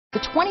The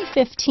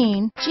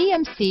 2015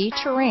 GMC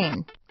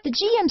Terrain. The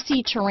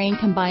GMC Terrain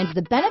combines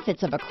the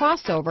benefits of a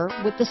crossover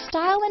with the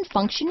style and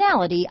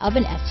functionality of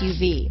an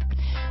SUV.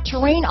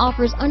 Terrain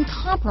offers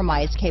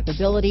uncompromised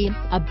capability,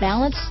 a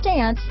balanced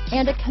stance,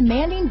 and a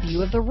commanding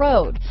view of the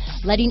road,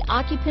 letting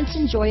occupants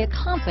enjoy a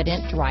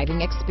confident driving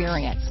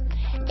experience.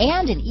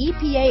 And an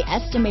EPA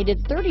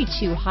estimated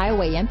 32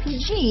 highway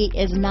MPG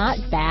is not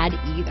bad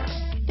either.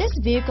 This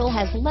vehicle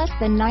has less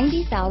than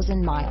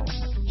 90,000 miles.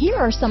 Here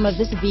are some of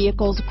this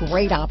vehicle's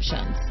great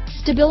options: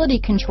 stability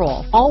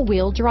control,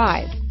 all-wheel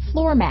drive,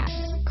 floor mats,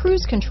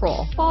 cruise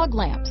control, fog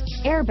lamps,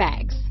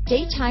 airbags,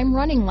 daytime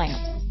running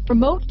lamps,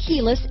 remote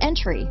keyless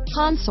entry,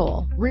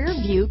 console, rear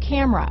view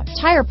camera,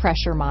 tire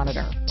pressure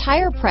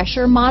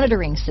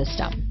monitoring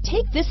system.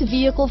 Take this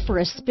vehicle for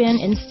a spin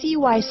and see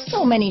why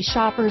so many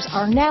shoppers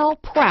are now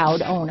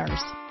proud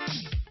owners.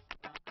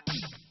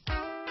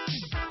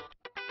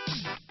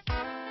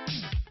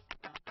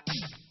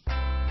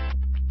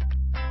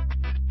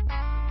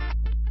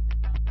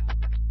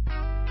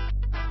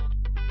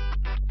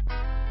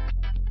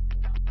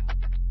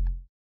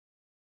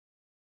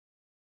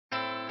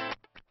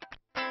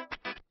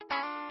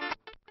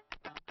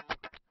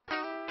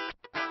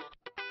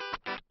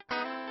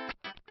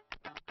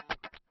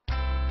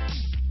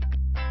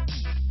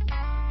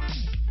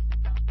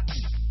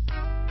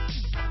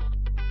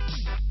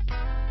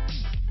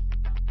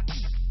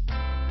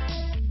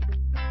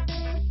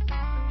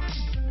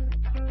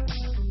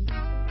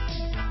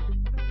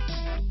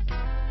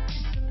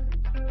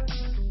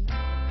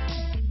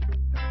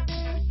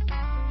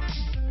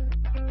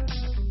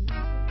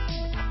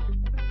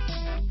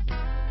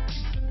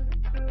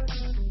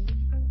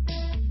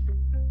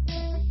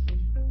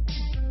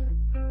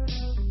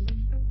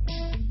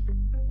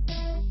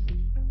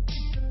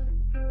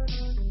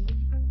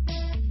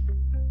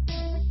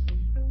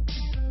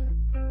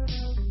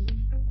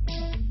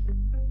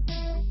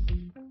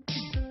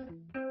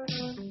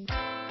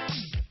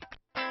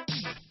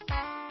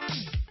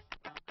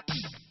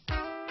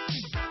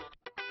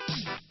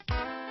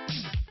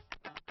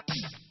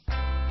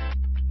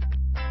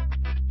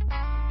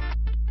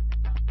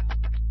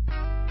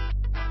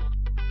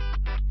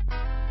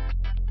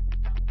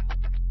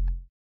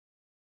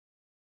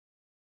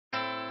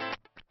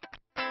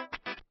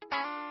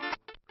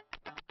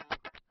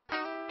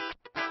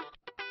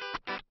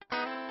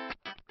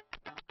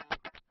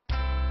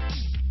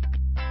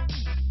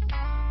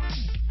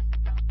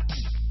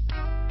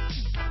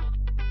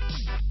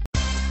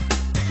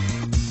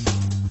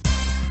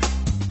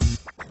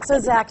 So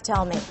Zach,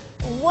 tell me,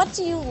 what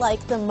do you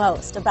like the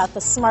most about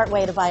the smart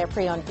way to buy a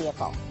pre-owned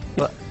vehicle?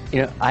 Well,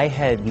 I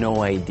had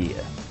no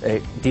idea a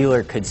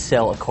dealer could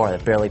sell a car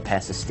that barely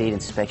passed a state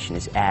inspection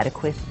as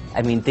adequate.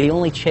 I mean, they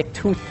only check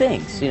two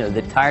things.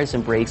 The tires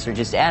and brakes are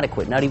just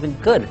adequate, not even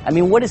good. I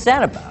mean, what is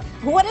that about?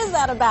 What is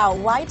that about?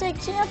 Why take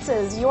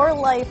chances? Your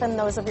life and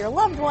those of your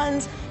loved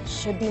ones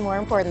should be more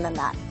important than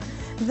that.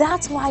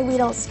 That's why we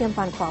don't skimp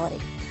on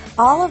quality.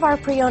 All of our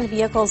pre-owned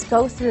vehicles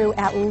go through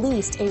at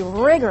least a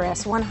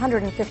rigorous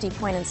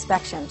 150-point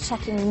inspection,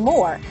 checking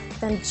more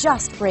than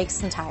just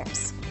brakes and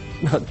tires.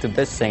 The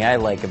best thing I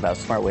like about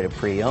Smart Way to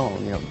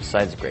Pre-Own,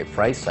 besides the great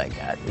price I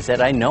got, is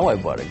that I know I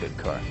bought a good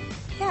car.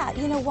 Yeah,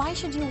 why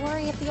should you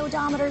worry if the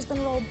odometer's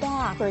been rolled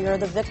back, or you're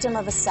the victim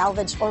of a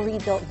salvaged or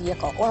rebuilt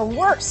vehicle, or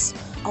worse,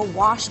 a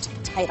washed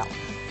title?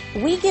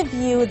 We give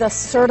you the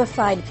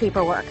certified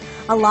paperwork,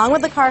 along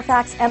with the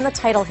Carfax and the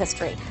title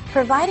history,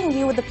 providing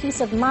you with the peace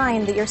of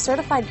mind that your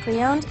certified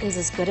pre-owned is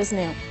as good as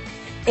new.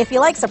 If you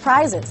like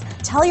surprises,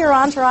 tell your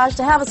entourage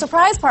to have a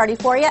surprise party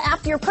for you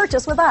after your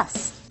purchase with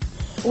us.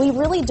 We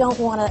really don't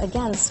want to,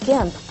 again,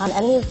 skimp on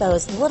any of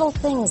those little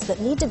things that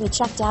need to be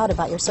checked out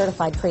about your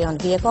certified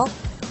pre-owned vehicle.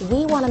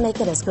 We want to make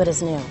it as good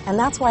as new, and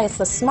that's why it's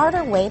the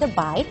smarter way to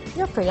buy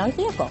your pre-owned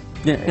vehicle.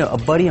 A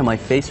buddy on my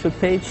Facebook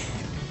page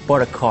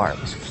bought a car. It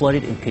was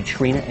flooded in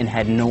Katrina and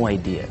had no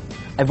idea.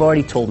 I've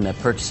already told him that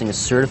purchasing a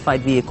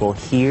certified vehicle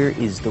here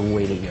is the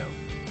way to go.